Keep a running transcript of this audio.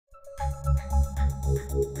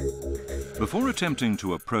Before attempting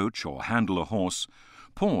to approach or handle a horse,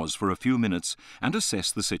 pause for a few minutes and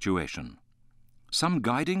assess the situation. Some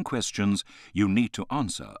guiding questions you need to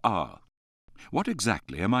answer are: what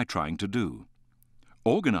exactly am I trying to do?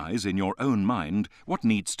 Organize in your own mind what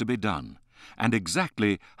needs to be done and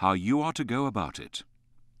exactly how you are to go about it.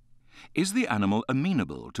 Is the animal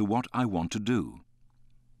amenable to what I want to do?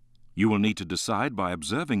 You will need to decide by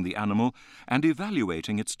observing the animal and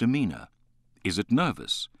evaluating its demeanor. Is it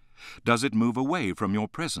nervous? Does it move away from your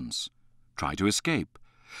presence? Try to escape?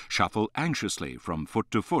 Shuffle anxiously from foot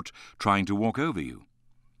to foot, trying to walk over you?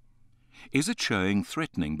 Is it showing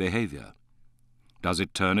threatening behavior? Does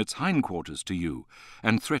it turn its hindquarters to you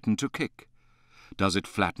and threaten to kick? Does it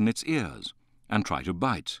flatten its ears and try to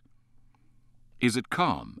bite? Is it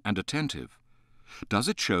calm and attentive? Does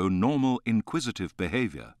it show normal inquisitive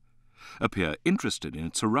behavior, appear interested in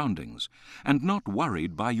its surroundings and not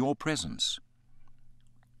worried by your presence?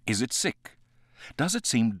 Is it sick? Does it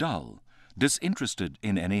seem dull, disinterested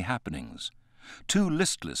in any happenings, too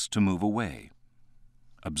listless to move away?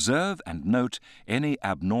 Observe and note any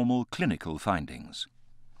abnormal clinical findings.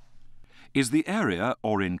 Is the area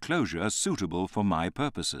or enclosure suitable for my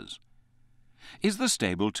purposes? Is the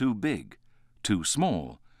stable too big, too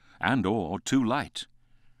small, and/or too light?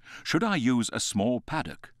 Should I use a small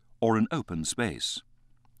paddock or an open space?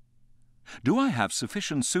 Do I have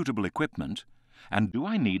sufficient suitable equipment, and do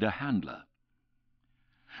I need a handler?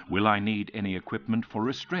 Will I need any equipment for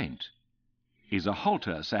restraint? Is a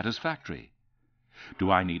halter satisfactory?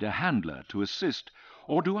 Do I need a handler to assist,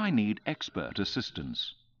 or do I need expert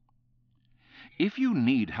assistance? If you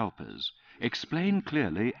need helpers, explain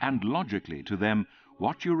clearly and logically to them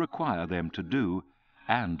what you require them to do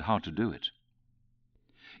and how to do it.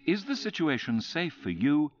 Is the situation safe for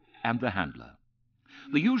you and the handler?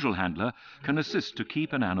 The usual handler can assist to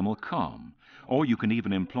keep an animal calm, or you can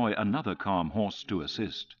even employ another calm horse to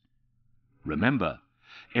assist. Remember,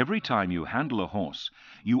 every time you handle a horse,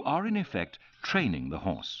 you are in effect training the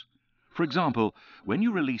horse. For example, when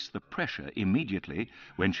you release the pressure immediately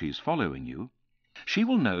when she is following you, she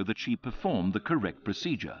will know that she performed the correct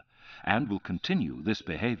procedure and will continue this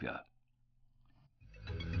behavior.